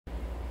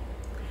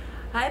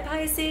Hi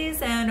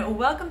Pisces, and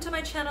welcome to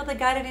my channel, The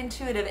Guided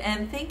Intuitive,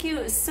 and thank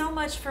you so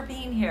much for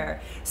being here.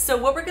 So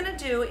what we're going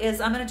to do is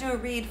I'm going to do a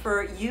read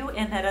for you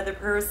and that other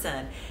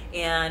person,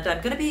 and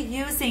I'm going to be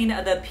using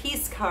the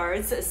peace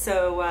cards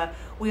so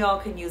we all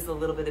can use a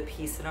little bit of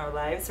peace in our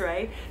lives,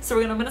 right?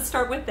 So I'm going to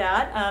start with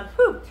that.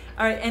 All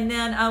right, and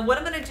then what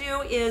I'm going to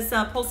do is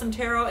pull some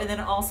tarot and then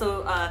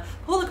also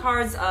pull the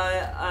cards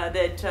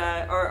that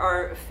are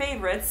our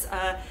favorites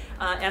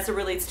as it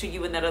relates to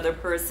you and that other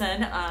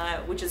person,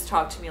 which is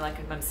talk to me like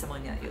I'm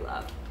someone that you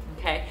love.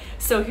 Okay,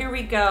 so here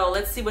we go.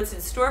 Let's see what's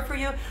in store for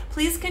you.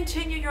 Please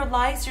continue your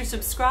likes, your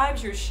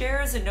subscribes, your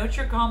shares, and note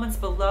your comments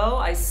below.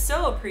 I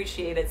so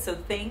appreciate it, so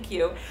thank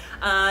you.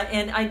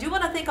 And I do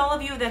want to thank all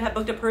of you that have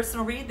booked a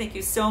personal read. Thank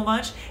you so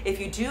much.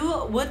 If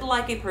you would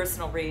like a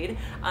personal read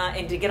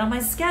and to get on my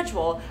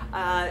schedule,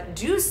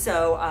 do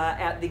so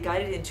at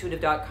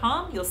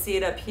theguidedintuitive.com. You'll see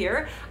it up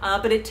here.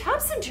 But it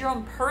taps into your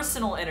own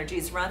personal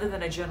energies rather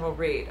than a general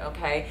read,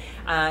 okay?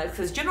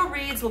 Because general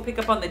reads will pick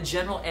up on the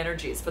general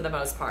energies for the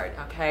most part,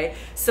 okay?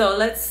 So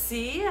let's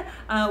see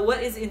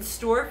what is in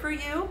store for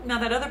you. Now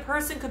that other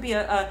person could be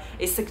a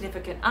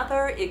significant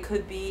other, it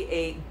could be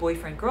a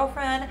boyfriend,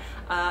 girlfriend,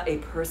 a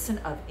person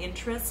of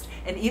interest,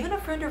 and even a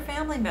friend or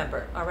family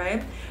member, all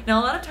right?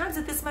 Now a lot of times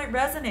that this might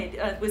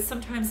resonate with,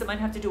 sometimes it might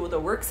have to do with a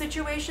work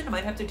situation, it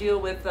might have to deal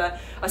with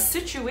a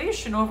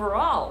situation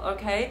overall,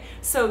 okay?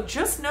 So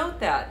just note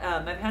that.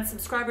 I've had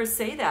subscribers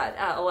say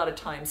that a lot of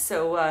times,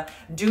 so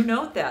do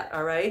note that,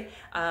 all right?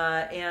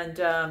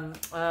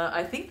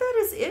 I think that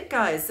is it,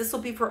 guys. This will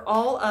be for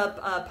all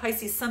of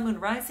Pisces, Sun, Moon,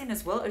 Rising,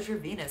 as well as your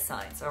Venus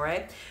signs, all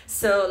right?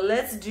 So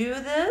let's do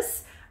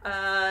this.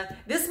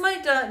 This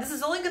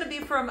is only going to be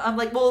from,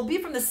 it'll be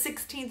from the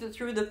 16th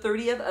through the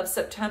 30th of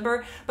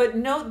September, but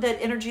note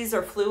that energies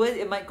are fluid.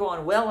 It might go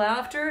on well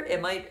after, it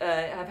might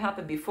have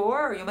happened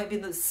before, or you might be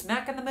in the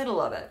smack in the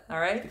middle of it, all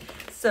right?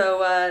 So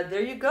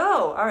there you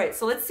go. All right,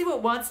 so let's see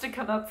what wants to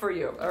come up for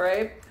you, all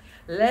right?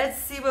 Let's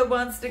see what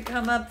wants to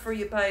come up for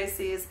you,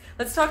 Pisces.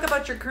 Let's talk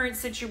about your current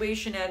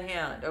situation at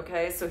hand,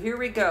 okay? So here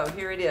we go.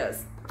 Here it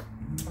is.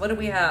 What do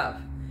we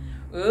have?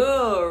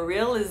 Ooh,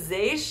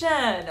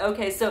 realization.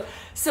 Okay, so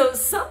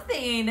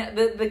something,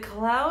 the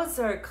clouds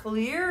are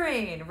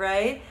clearing,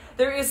 right?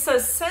 There is a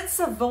sense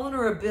of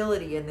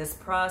vulnerability in this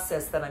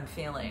process that I'm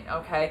feeling,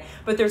 okay?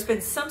 But there's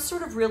been some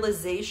sort of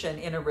realization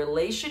in a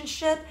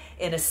relationship,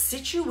 in a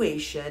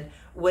situation,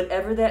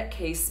 whatever that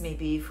case may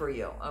be for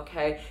you,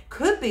 okay?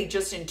 Could be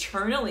just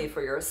internally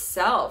for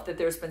yourself, that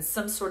there's been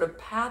some sort of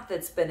path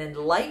that's been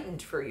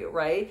enlightened for you,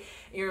 right?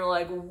 You're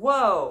like,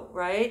 whoa,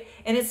 right?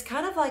 And it's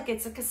kind of like,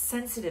 it's like a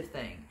sensitive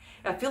thing.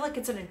 I feel like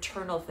it's an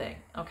internal thing,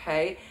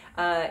 okay?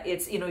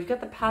 It's, you've got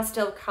the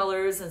pastel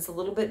colors and it's a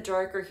little bit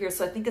darker here,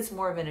 so I think it's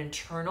more of an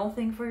internal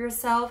thing for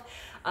yourself,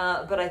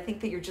 but I think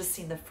that you're just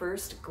seeing the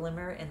first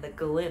glimmer and the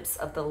glimpse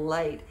of the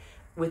light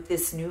with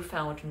this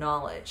newfound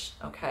knowledge,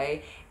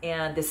 okay?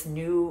 And this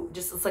new,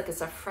 it's like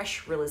it's a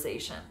fresh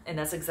realization, and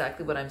that's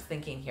exactly what I'm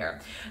thinking here.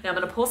 Now I'm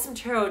going to pull some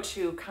tarot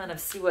to kind of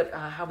see what,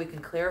 how we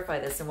can clarify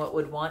this and what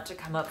would want to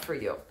come up for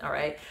you, all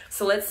right?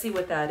 So let's see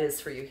what that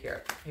is for you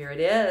here. Here it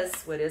is.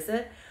 What is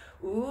it?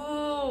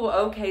 Ooh,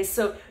 okay,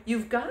 so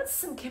you've got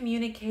some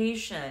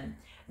communication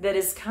that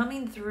is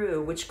coming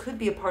through, which could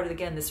be a part of,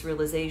 again, this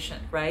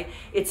realization, right?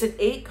 It's an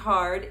 8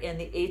 card, and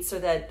the 8s are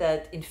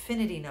that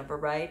infinity number,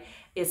 right?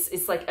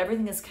 It's like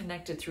everything is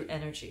connected through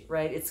energy,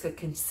 right? It's a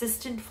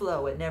consistent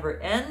flow. It never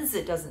ends.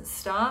 It doesn't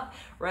stop,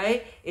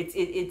 right?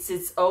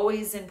 It's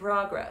always in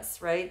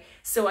progress, right?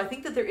 So I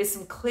think that there is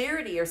some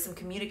clarity or some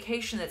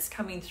communication that's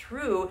coming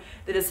through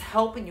that is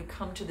helping you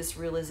come to this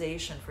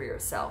realization for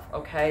yourself,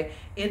 okay?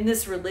 In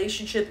this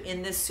relationship,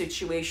 in this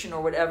situation,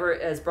 or whatever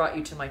has brought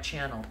you to my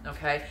channel,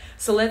 okay?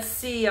 So let's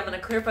see. I'm going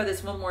to clarify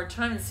this one more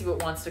time and see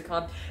what wants to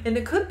come up. And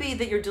it could be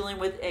that you're dealing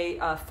with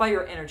a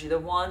fire energy. The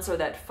wands are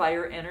that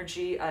fire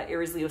energy,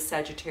 Aries, Leo,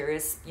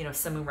 Sagittarius,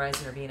 Sun, Moon,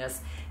 Rising, or Venus.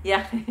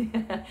 Yeah.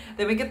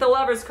 Then we get the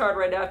Lovers card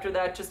right after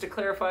that, just to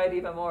clarify it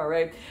even more,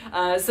 right?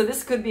 So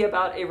this could be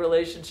about a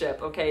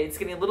relationship, okay? It's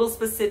getting a little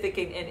specific,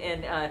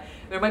 and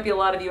there might be a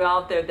lot of you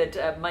out there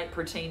that might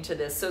pertain to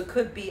this. So it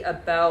could be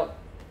about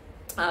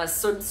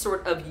some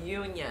sort of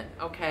union,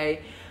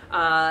 okay?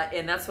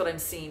 And that's what I'm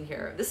seeing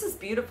here. This is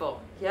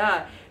beautiful.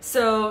 Yeah.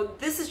 So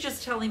this is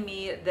just telling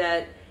me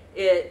that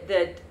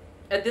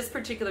at this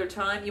particular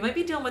time, you might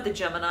be dealing with a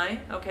Gemini,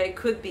 okay,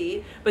 could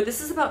be, but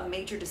this is about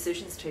major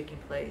decisions taking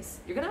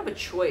place. You're going to have a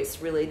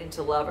choice relating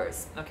to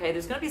lovers, okay?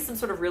 There's going to be some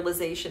sort of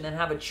realization and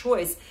have a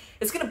choice.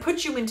 It's going to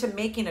put you into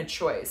making a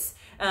choice.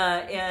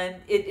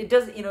 And it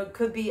does, it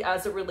could be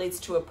as it relates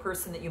to a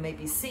person that you may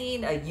be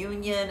seeing, a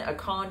union, a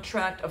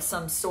contract of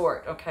some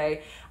sort,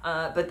 okay?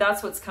 But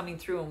that's what's coming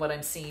through and what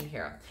I'm seeing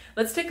here.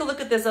 Let's take a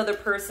look at this other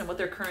person, what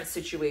their current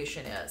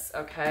situation is,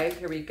 okay?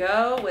 Here we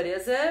go. What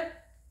is it?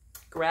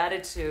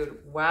 Gratitude.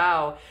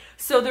 Wow.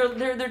 So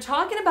they're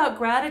talking about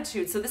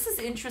gratitude. So this is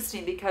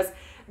interesting because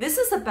this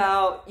is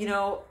about, you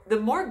know, the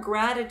more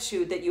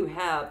gratitude that you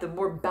have, the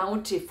more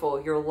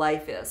bountiful your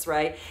life is,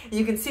 right?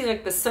 You can see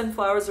like the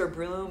sunflowers are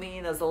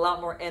blooming. There's a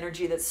lot more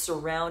energy that's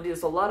surrounded.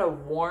 There's a lot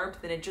of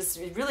warmth, and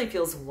it really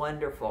feels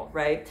wonderful,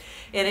 right?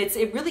 And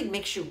it really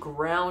makes you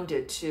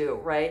grounded too,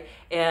 right?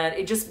 And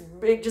it just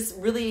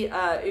really,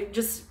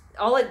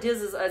 all it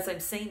does is, as I'm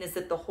saying, is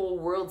that the whole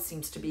world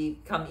seems to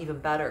become even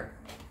better.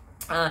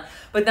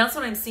 But that's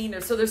what I'm seeing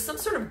there. So there's some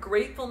sort of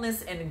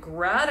gratefulness and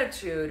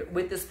gratitude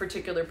with this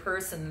particular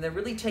person. They're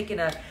really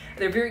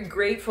they're very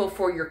grateful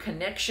for your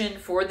connection,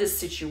 for this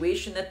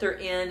situation that they're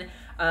in,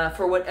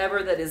 for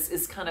whatever that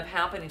is kind of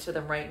happening to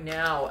them right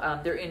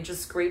now. They're in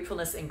just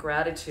gratefulness and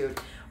gratitude.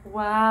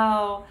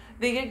 Wow.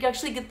 They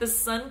actually get the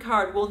Sun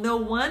card. Well, no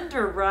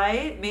wonder,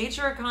 right?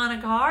 Major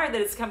Arcana card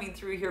that is coming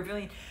through here,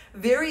 feeling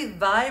very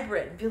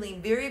vibrant,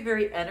 feeling very,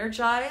 very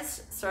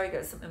energized. Sorry, I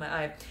got something in my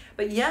eye.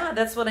 But yeah,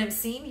 that's what I'm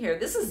seeing here.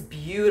 This is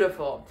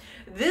beautiful.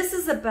 This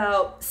is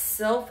about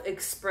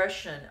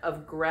self-expression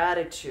of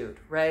gratitude,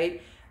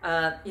 right?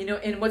 You know,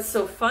 and what's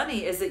so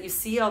funny is that you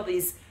see all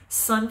these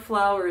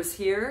sunflowers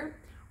here,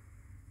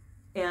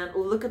 and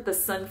look at the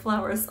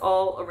sunflowers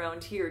all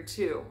around here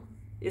too.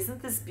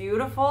 Isn't this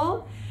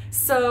beautiful?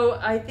 So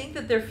I think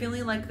that they're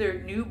feeling like they're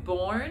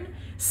newborn,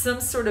 some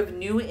sort of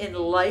new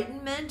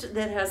enlightenment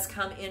that has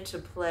come into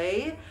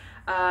play.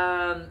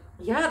 Yeah,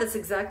 that's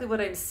exactly what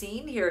I'm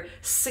seeing here.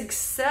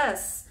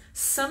 Success,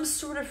 some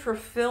sort of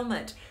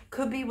fulfillment,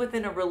 could be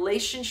within a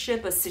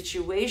relationship, a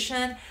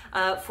situation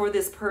for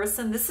this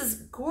person. This is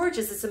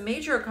gorgeous. It's a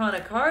major arcana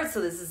card,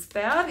 so this is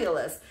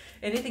fabulous.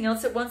 Anything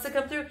else that wants to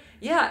come through?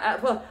 Yeah,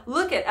 well,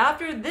 look at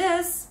after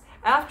this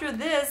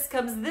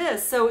comes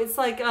this. So it's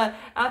like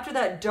after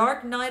that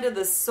dark night of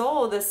the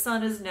soul, the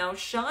sun is now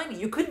shining.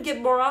 You couldn't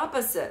get more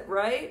opposite,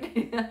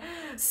 right?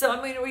 So,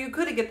 I mean, or you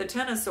could get the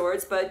Ten of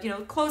Swords, but, you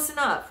know, close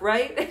enough,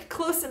 right?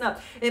 Close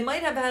enough. It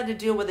might have had to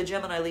deal with a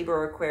Gemini, Libra,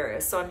 or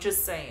Aquarius. So I'm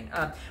just saying.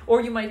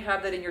 Or you might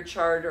have that in your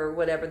chart or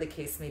whatever the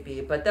case may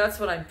be. But that's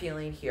what I'm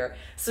feeling here.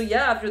 So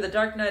yeah, after the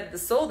dark night of the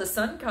soul, the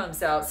sun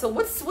comes out. So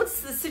what's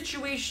the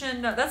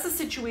situation? That's the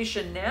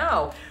situation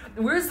now.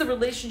 Where's the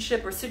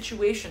relationship or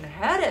situation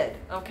headed?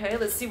 Okay,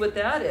 let's see what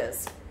that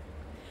is.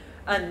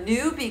 A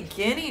new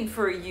beginning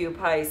for you,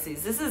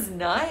 Pisces. This is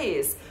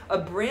nice. A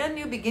brand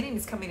new beginning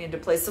is coming into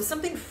place. So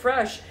something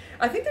fresh.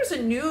 I think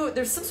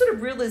there's some sort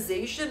of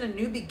realization, a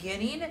new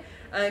beginning.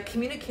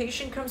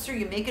 Communication comes through.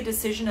 You make a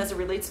decision as it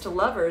relates to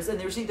lovers, and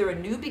there's either a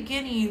new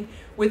beginning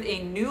with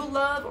a new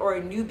love or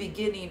a new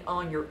beginning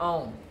on your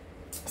own.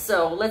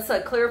 So let's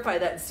clarify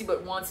that and see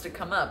what wants to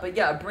come up. But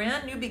yeah, a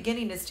brand new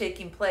beginning is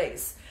taking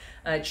place.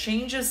 A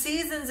change of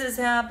seasons is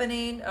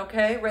happening,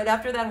 okay, right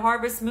after that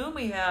harvest moon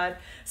we had.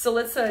 So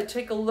let's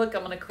take a look.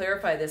 I'm going to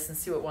clarify this and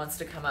see what wants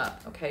to come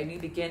up. Okay, new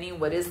beginning.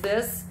 What is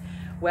this?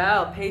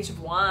 Wow, Page of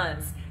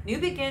Wands. New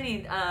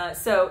beginning.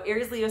 So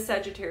Aries, Leo,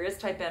 Sagittarius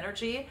type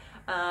energy.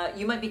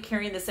 You might be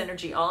carrying this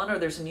energy on, or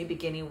there's a new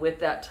beginning with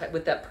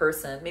that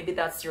person. Maybe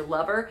that's your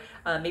lover.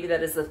 Maybe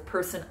that is a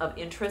person of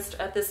interest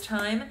at this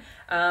time.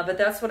 But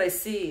that's what I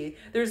see.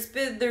 There's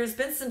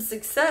been some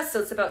success,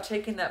 so it's about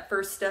taking that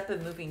first step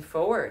and moving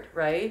forward,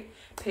 right?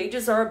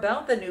 Pages are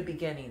about the new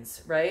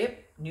beginnings,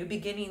 right? New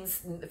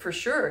beginnings for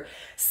sure.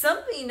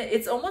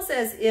 It's almost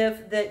as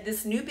if that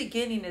this new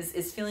beginning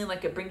is feeling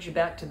like it brings you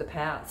back to the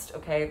past,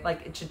 okay?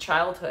 Like to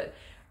childhood.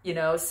 You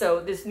know,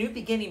 so this new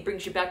beginning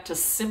brings you back to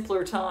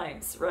simpler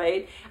times,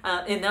 right?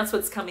 And that's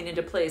what's coming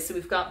into play. So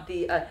we've got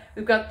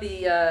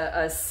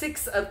the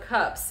Six of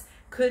Cups.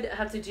 Could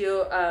have to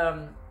do.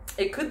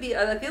 It could be.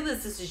 I feel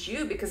this is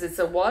you because it's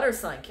a water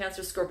sign,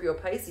 Cancer, Scorpio,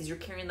 Pisces. You're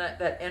carrying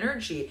that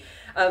energy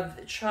of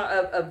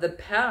the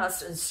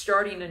past and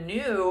starting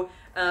anew.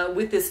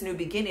 With this new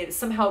beginning, it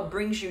somehow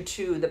brings you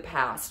to the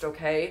past,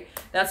 okay?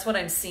 That's what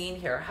I'm seeing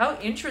here. How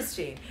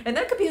interesting. And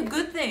that could be a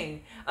good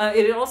thing.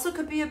 It also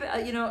could be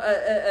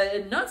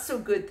a not so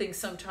good thing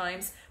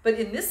sometimes, but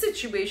in this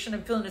situation,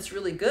 I'm feeling it's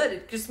really good.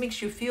 It just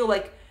makes you feel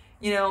like,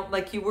 you know,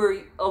 like you were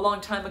a long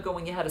time ago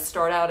when you had to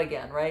start out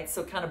again, right?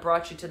 So it kind of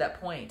brought you to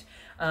that point.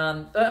 But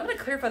I'm going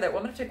to clarify that. Well,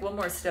 I'm going to take one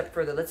more step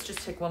further. Let's just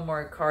take one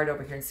more card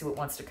over here and see what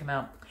wants to come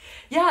out.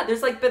 Yeah,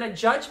 there's like been a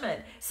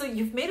judgment. So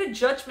you've made a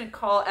judgment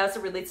call as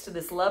it relates to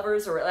this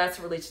lovers or as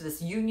it relates to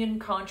this union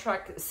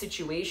contract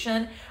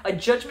situation. A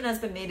judgment has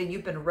been made and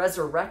you've been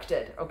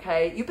resurrected,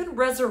 okay? You've been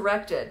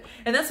resurrected.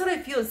 And that's what I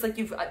feel. It's like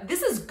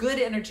this is good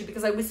energy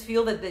because I always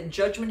feel that the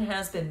judgment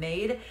has been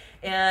made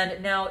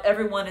and now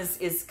everyone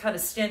is kind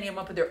of standing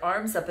up with their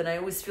arms up. And I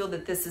always feel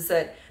that this is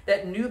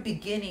that new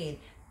beginning.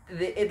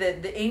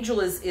 The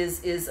angel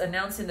is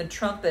announcing the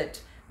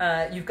trumpet.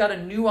 You've got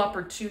a new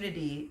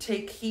opportunity.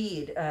 Take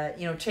heed.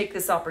 Take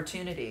this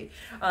opportunity.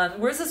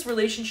 Where's this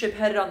relationship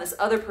headed on this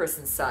other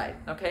person's side?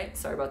 Okay,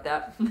 sorry about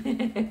that.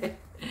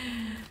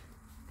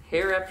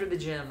 Hair after the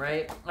gym,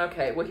 right?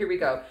 Okay, well, here we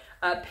go.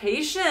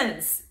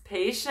 Patience.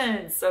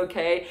 Patience,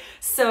 okay?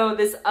 So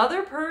this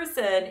other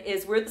person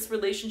is where this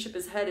relationship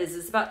is headed.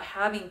 Is about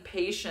having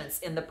patience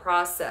in the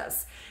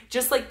process.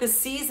 Just like the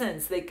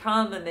seasons, they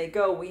come and they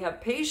go. We have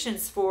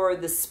patience for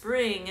the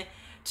spring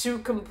to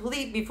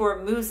complete before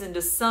it moves into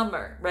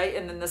summer, right?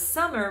 And then the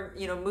summer,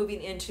 you know,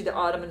 moving into the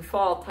autumn and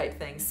fall type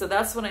thing. So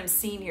that's what I'm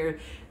seeing here.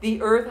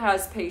 The earth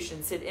has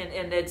patience, and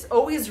it's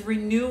always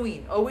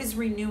renewing, always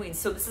renewing.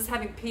 So this is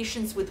having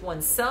patience with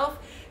oneself,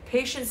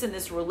 patience in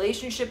this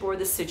relationship or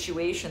this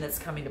situation that's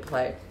coming to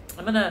play.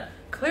 I'm going to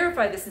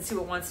clarify this and see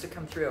what wants to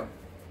come through.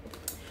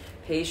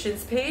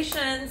 Patience,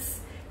 patience.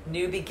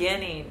 New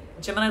beginning.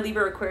 Gemini,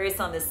 Libra, Aquarius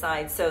on this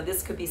side. So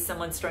this could be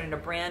someone starting a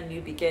brand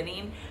new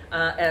beginning,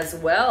 as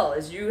well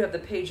as you have the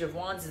Page of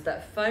Wands, is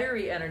that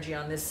fiery energy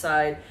on this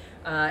side.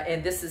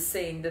 And this is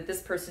saying that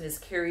this person is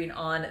carrying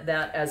on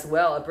that as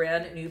well. A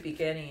brand new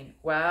beginning.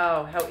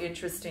 Wow, how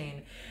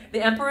interesting.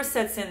 The Emperor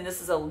sets in.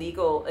 This is a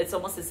legal, it's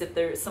almost as if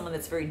there's someone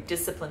that's very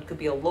disciplined. Could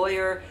be a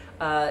lawyer,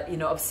 you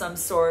know, of some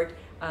sort.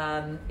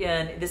 And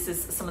this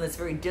is someone that's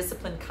very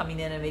disciplined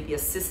coming in and maybe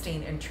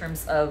assisting in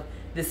terms of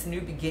this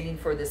new beginning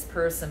for this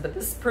person. But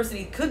this person,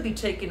 he could be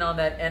taking on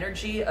that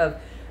energy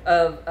of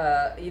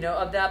you know,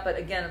 of that. But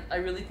again, I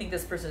really think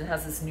this person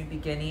has this new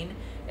beginning,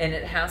 and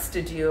it has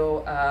to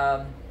do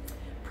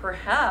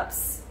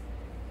perhaps,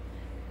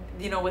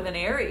 you know, with an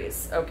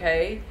Aries,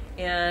 okay?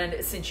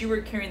 And since you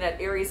were carrying that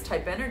Aries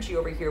type energy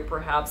over here,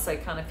 perhaps I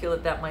kind of feel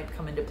that that might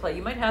come into play.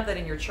 You might have that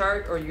in your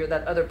chart, or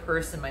that other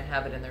person might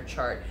have it in their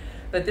chart.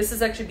 But this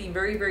is actually being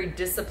very, very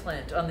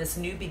disciplined on this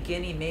new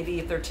beginning. Maybe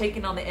if they're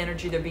taking on the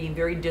energy, they're being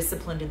very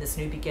disciplined in this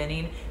new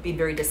beginning, being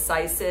very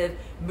decisive,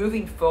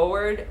 moving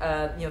forward,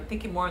 you know,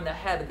 thinking more in the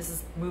head.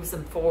 This moves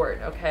them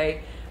forward,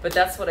 okay? But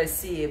that's what I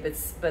see.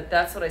 But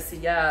that's what I see.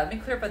 Yeah, let me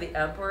clarify the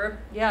Emperor.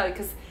 Yeah,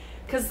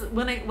 because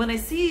when I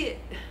see,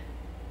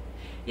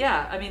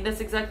 yeah, I mean, that's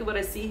exactly what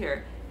I see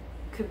here.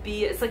 Could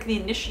be, it's like the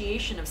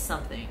initiation of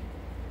something.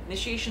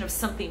 Initiation of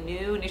something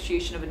new,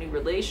 initiation of a new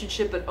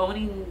relationship, but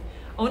owning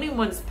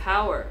one's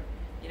power,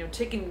 you know,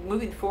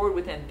 moving forward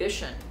with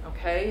ambition,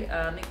 okay?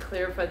 Let me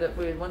clarify that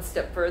one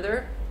step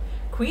further.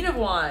 Queen of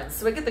Wands.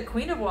 So I get the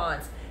Queen of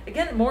Wands.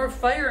 Again, more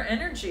fire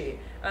energy,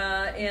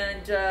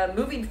 and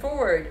moving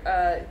forward.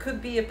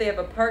 Could be if they have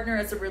a partner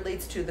as it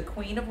relates to the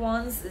Queen of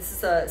Wands.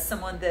 This is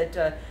someone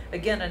that,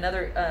 again,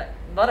 a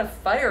lot of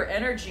fire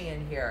energy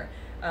in here.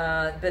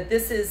 But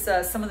this is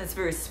someone that's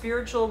very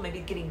spiritual, maybe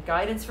getting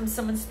guidance from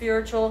someone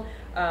spiritual.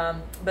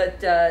 But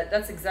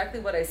that's exactly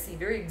what I see.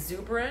 Very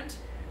exuberant.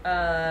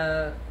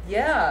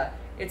 Yeah,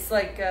 it's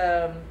like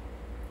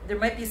there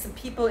might be some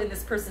people in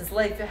this person's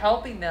life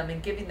helping them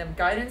and giving them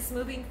guidance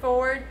moving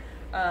forward.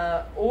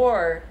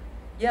 Or,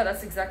 yeah,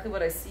 that's exactly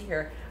what I see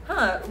here.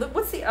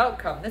 What's the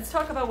outcome? Let's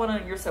talk about one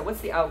on your side.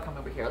 What's the outcome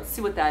over here? Let's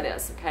see what that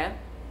is, okay?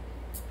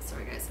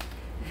 Sorry, guys.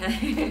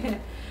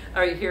 All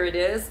right, here it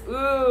is.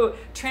 Ooh,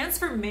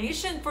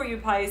 transformation for you,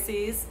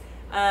 Pisces.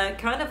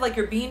 Kind of like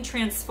you're being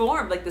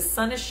transformed, like the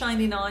sun is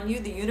shining on you.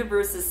 The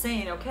universe is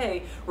saying,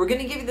 okay, we're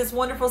going to give you this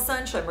wonderful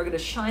sunshine. We're going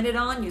to shine it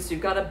on you, so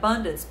you've got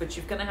abundance, but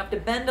you're going to have to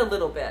bend a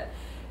little bit.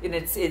 And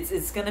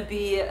it's going to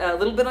be a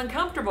little bit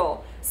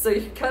uncomfortable. So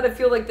you kind of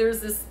feel like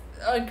there's this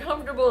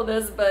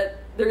uncomfortableness,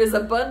 but there is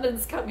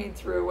abundance coming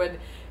through. And,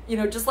 you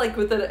know, just like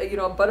with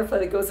a butterfly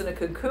that goes in a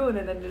cocoon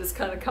and then it just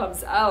kind of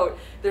comes out,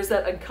 there's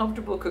that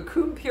uncomfortable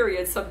cocoon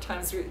period,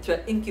 sometimes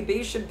to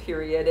incubation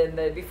period,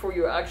 and before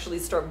you actually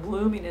start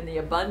blooming in the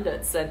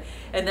abundance. And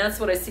that's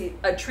what I see,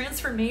 a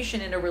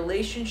transformation in a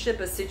relationship,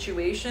 a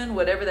situation,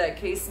 whatever that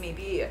case may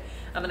be.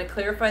 I'm going to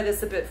clarify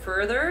this a bit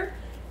further.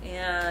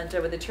 And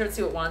with the chart,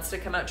 see what wants to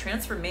come out.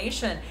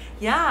 Transformation.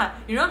 Yeah,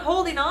 you're not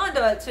holding on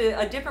to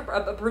a different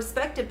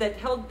perspective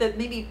that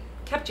maybe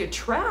kept you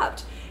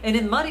trapped and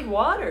in muddy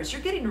waters.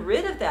 You're getting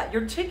rid of that.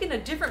 You're taking a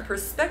different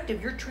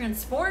perspective. You're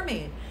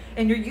transforming,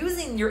 and you're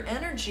using your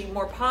energy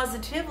more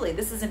positively.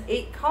 This is an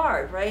 8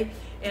 card, right?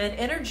 And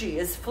energy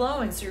is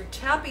flowing, so you're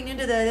tapping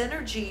into that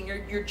energy,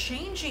 and you're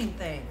changing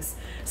things.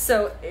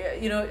 So,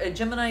 you know, a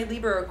Gemini,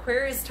 Libra,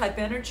 Aquarius type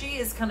energy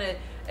is kind of,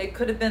 it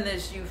could have been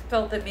as you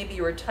felt that maybe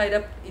you were tied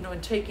up, you know,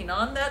 in taking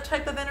on that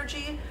type of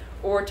energy,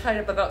 or tied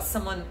up about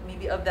someone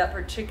maybe of that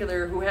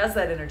particular who has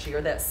that energy,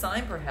 or that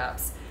sign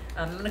perhaps.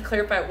 I'm going to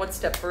clarify it one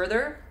step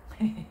further.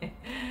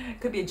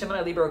 Could be a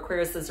Gemini, Libra,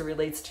 Aquarius as it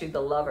relates to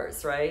the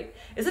lovers, right?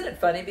 Isn't it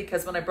funny?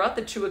 Because when I brought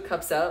the Two of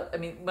Cups out, I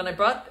mean, when I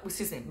brought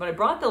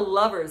the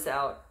lovers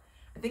out,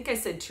 I think I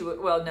said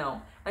well,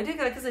 no, I did,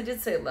 because I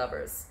did say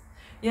lovers.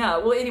 Yeah,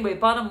 well, anyway,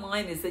 bottom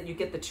line is that you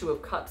get the Two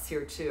of Cups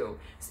here too.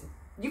 So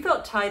you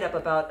felt tied up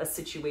about a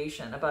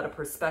situation, about a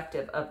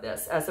perspective of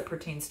this as it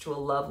pertains to a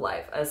love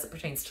life, as it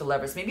pertains to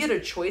lovers. Maybe you had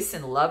a choice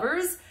in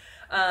lovers.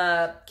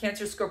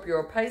 Cancer, Scorpio,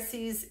 or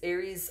Pisces,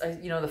 Aries,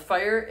 you know, the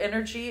fire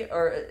energy,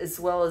 or as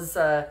well as,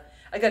 I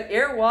got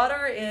air,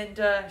 water, and,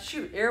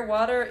 air,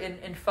 water,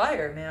 and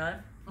fire,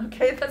 man.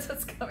 Okay, that's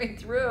what's coming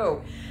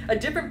through. A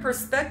different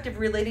perspective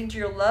relating to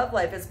your love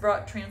life has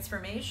brought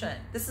transformation.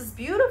 This is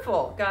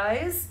beautiful,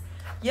 guys.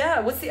 Yeah,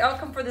 what's the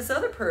outcome for this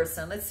other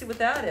person? Let's see what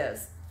that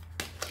is.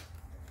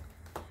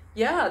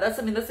 Yeah, that's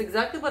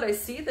exactly what I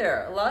see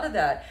there. A lot of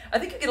that. I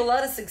think you get a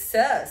lot of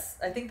success.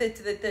 I think that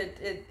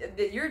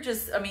you're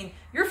just,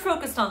 you're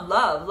focused on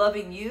love,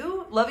 loving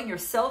you, loving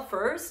yourself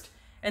first,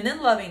 and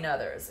then loving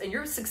others. And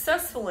you're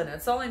successful in it.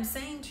 That's all I'm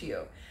saying to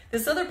you.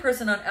 This other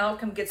person on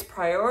outcome gets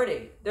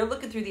priority. They're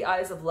looking through the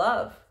eyes of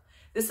love.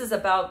 This is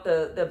about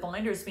the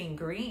blinders being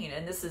green,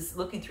 and this is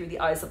looking through the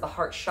eyes of the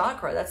heart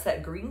chakra. That's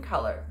that green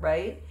color,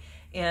 right?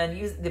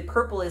 And the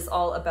purple is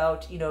all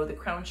about, you know, the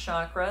crown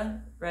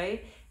chakra,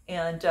 right?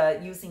 And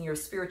using your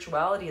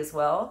spirituality as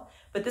well.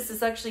 But this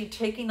is actually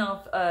taking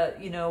off,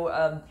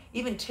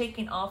 even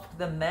taking off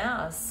the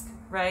mask,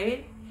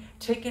 right?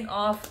 Taking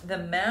off the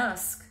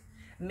mask,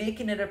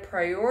 making it a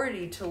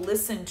priority to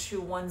listen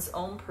to one's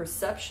own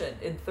perception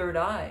in third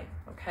eye,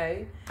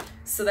 okay?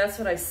 So that's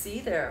what I see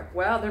there.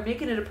 Wow, they're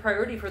making it a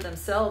priority for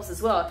themselves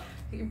as well.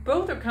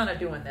 Both are kind of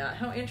doing that.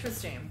 How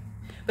interesting.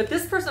 But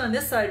this person on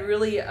this side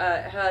really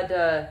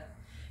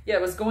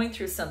was going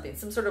through something,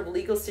 some sort of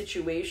legal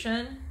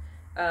situation.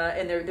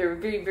 And they're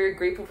very, very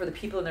grateful for the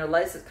people in their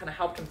lives that kind of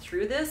helped them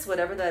through this,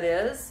 whatever that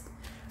is.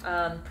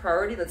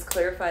 Priority, let's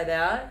clarify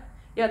that.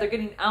 Yeah, they're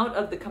getting out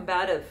of the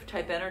combative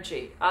type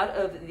energy, out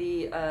of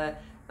the,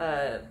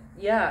 the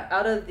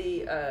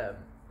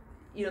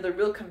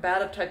real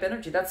combative type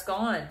energy. That's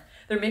gone.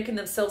 They're making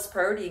themselves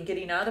priority and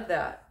getting out of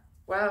that.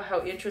 Wow,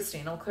 how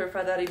interesting. I'll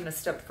clarify that even a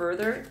step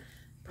further.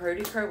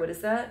 Priority card, what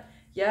is that?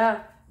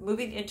 Yeah,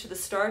 moving into the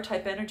star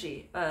type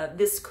energy.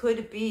 This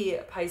could be,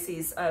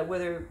 Pisces,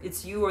 whether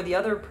it's you or the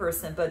other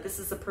person, but this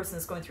is the person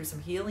that's going through some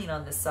healing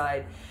on this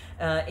side.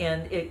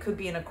 And it could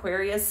be an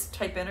Aquarius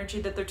type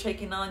energy that they're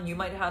taking on. You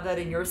might have that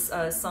in your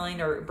sign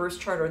or birth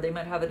chart, or they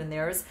might have it in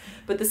theirs.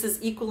 But this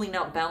is equaling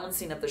out,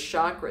 balancing of the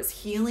chakras,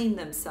 healing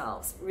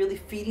themselves, really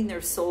feeding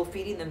their soul,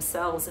 feeding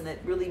themselves, and it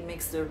really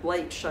makes their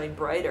light shine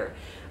brighter.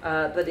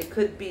 But it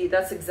could be,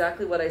 that's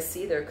exactly what I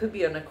see there. It could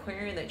be an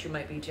Aquarian that you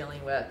might be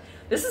dealing with.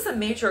 This is a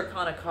major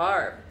arcana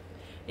card.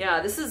 Yeah,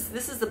 this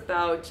is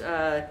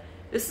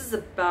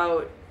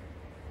about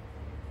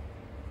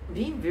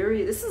being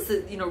very, this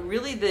is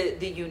really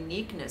the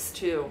uniqueness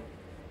too.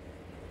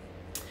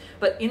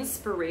 But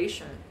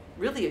inspiration,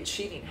 really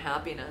achieving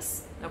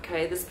happiness.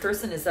 Okay, this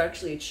person is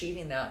actually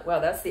achieving that. Wow,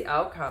 that's the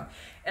outcome.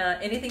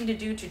 Anything to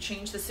do to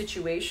change the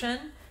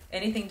situation,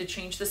 anything to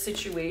change the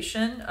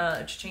situation,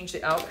 to change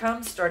the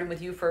outcome, starting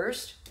with you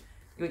first.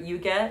 What you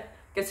get,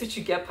 guess what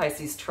you get,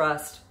 Pisces?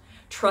 Trust.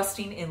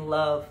 Trusting in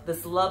love.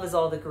 This love is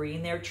all the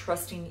green there.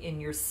 Trusting in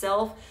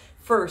yourself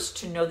first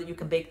to know that you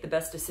can make the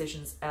best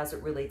decisions as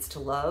it relates to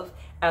love,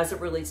 as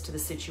it relates to the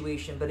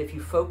situation. But if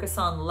you focus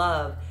on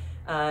love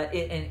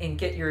and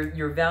get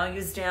your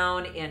values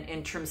down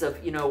in terms of,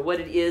 what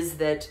it is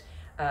that,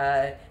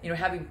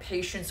 having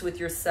patience with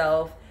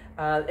yourself,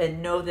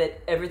 and know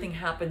that everything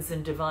happens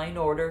in divine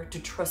order, to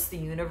trust the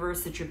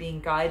universe, that you're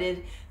being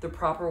guided the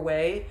proper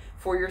way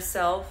for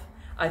yourself,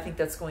 I think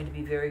that's going to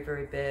be very,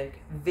 very big.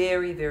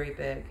 Very, very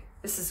big.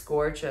 This is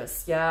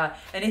gorgeous. Yeah.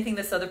 Anything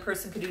this other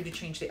person could do to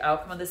change the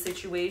outcome of the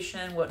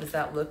situation, what does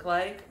that look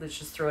like? Let's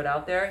just throw it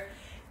out there.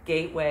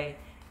 Gateway.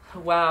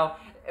 Wow.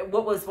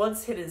 What was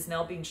once hidden is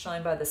now being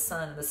shined by the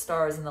sun and the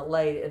stars and the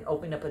light and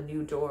opening up a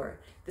new door.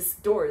 This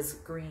door is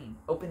green,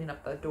 opening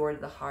up a door to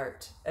the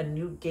heart, a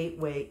new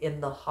gateway in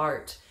the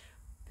heart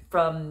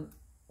from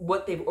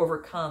what they've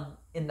overcome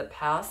in the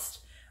past.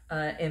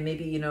 And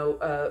maybe,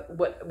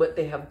 what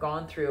they have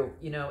gone through,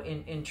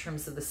 in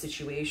terms of the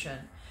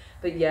situation.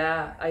 But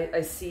yeah,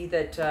 I see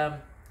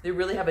that they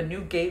really have a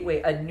new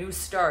gateway, a new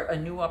start, a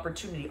new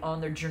opportunity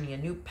on their journey, a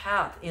new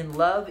path in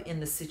love,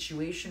 in the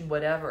situation,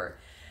 whatever.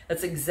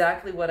 That's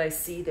exactly what I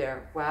see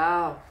there.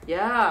 Wow.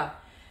 Yeah.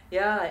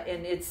 Yeah.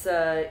 And it's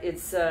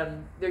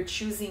they're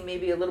choosing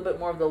maybe a little bit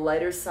more of the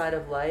lighter side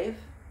of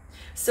life.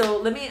 So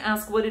let me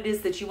ask what it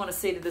is that you want to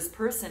say to this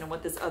person and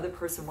what this other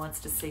person wants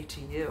to say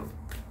to you.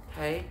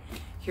 Okay,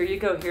 here you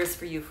go. Here's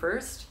for you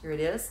first. Here it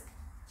is.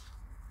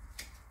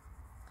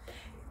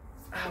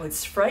 Oh,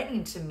 it's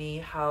frightening to me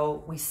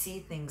how we see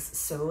things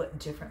so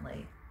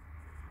differently.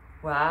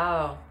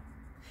 Wow.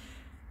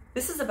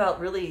 This is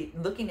about really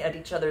looking at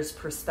each other's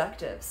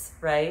perspectives,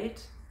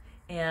 right?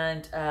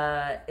 And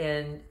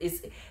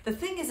the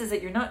thing is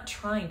that you're not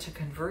trying to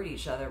convert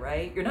each other,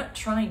 right? You're not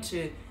trying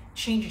to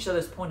change each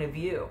other's point of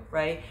view,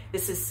 right?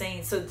 This is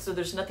saying, so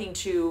there's nothing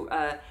to,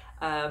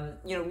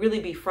 really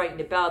be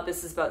frightened about.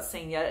 This is about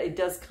saying, yeah, it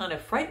does kind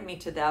of frighten me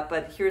to that,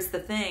 but here's the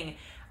thing,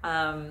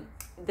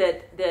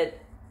 that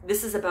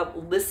this is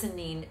about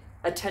listening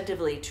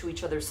attentively to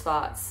each other's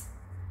thoughts,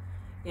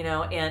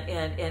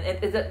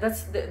 and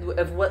that's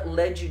of what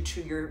led you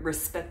to your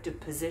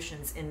respective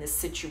positions in this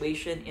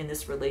situation, in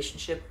this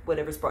relationship,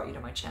 whatever's brought you to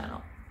my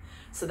channel.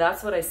 So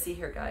that's what I see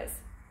here, guys.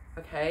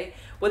 Okay,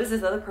 what does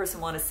this other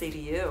person want to say to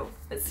you?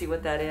 Let's see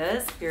what that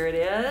is. Here it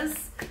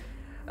is.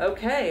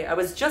 Okay, I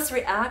was just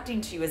reacting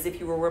to you as if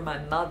you were my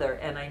mother,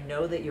 and I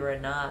know that you are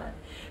not.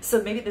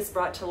 So maybe this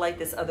brought to light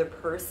this other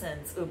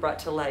person's, brought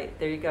to light.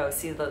 There you go.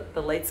 See the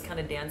light's kind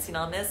of dancing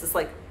on this. It's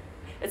like,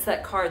 it's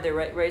that card there,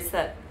 right? It's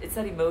that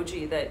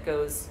emoji that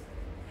goes,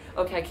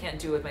 okay, I can't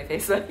do it with my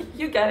face, but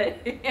you get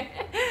it.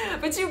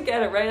 But you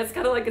get it, right? It's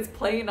kind of like it's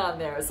playing on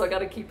there. So I got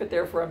to keep it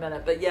there for a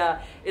minute. But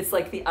yeah, it's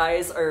like the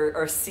eyes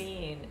are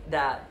seeing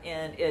that,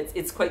 and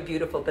it's quite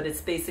beautiful, but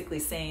it's basically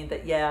saying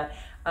that, yeah,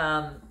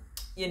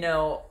 you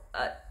know,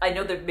 I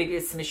know there maybe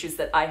is some issues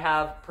that I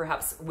have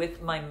perhaps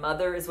with my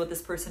mother is what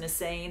this person is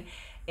saying.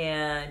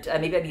 And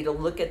maybe I need to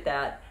look at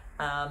that.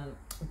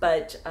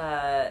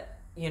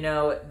 You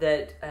know,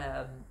 that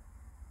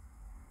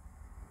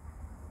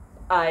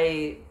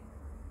I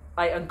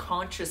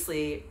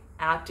unconsciously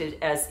acted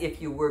as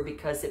if you were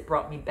because it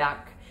brought me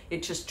back.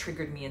 It just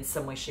triggered me in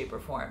some way, shape, or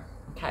form.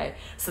 Okay,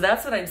 so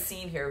that's what I'm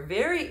seeing here.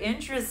 Very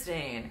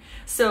interesting.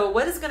 So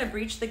what is going to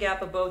breach the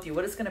gap of both of you?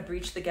 What is going to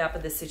breach the gap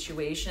of this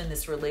situation,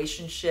 this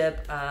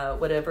relationship,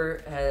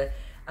 whatever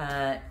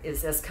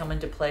has come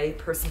into play,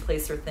 person,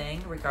 place, or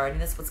thing regarding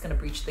this? What's going to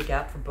breach the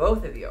gap for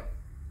both of you?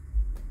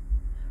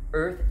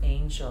 Earth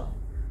Angel.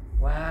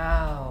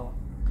 Wow.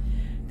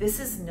 This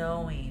is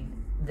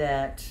knowing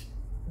that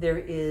there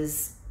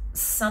is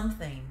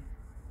something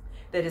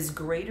that is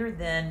greater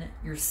than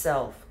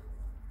yourself,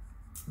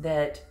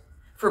 that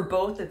for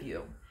both of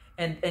you,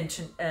 and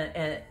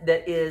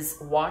that is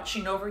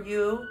watching over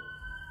you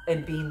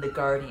and being the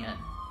guardian,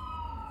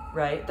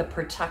 right? The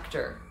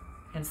protector,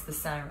 hence the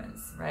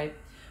sirens, right?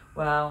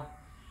 Wow.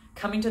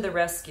 Coming to the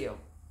rescue.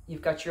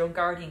 You've got your own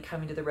guardian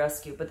coming to the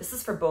rescue, but this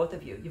is for both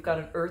of you. You've got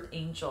an Earth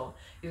Angel.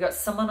 You've got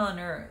someone on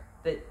Earth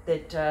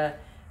that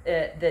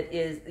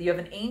you have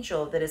an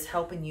angel that is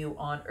helping you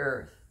on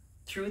Earth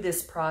through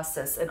this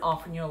process and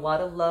offering you a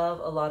lot of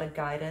love, a lot of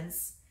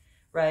guidance,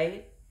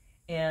 right?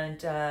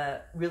 And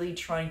really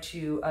trying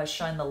to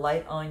shine the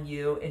light on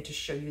you and to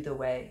show you the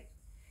way.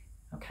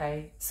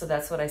 Okay, so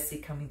that's what I see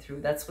coming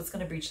through. That's what's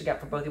going to breach the gap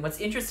for both of you. What's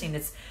interesting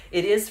is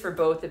it is for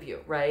both of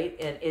you, right?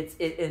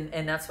 And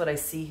and that's what I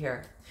see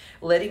here.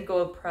 Letting go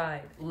of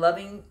pride,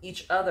 loving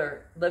each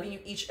other, loving you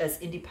each as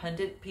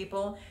independent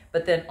people,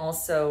 but then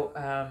also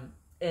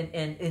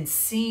in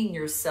seeing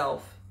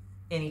yourself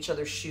in each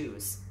other's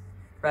shoes,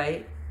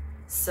 right?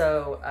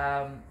 So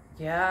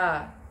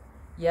yeah,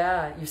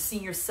 you're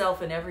seeing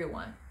yourself in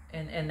everyone.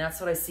 And that's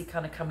what I see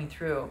kind of coming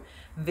through.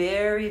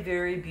 Very,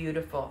 very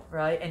beautiful,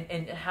 right?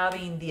 And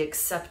having the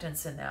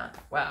acceptance in that.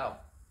 Wow.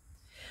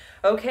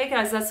 Okay,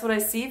 guys, that's what I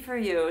see for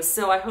you.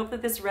 So I hope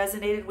that this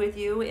resonated with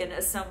you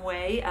in some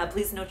way.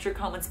 Please note your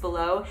comments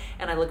below.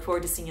 And I look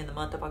forward to seeing you in the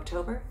month of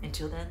October.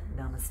 Until then,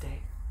 namaste.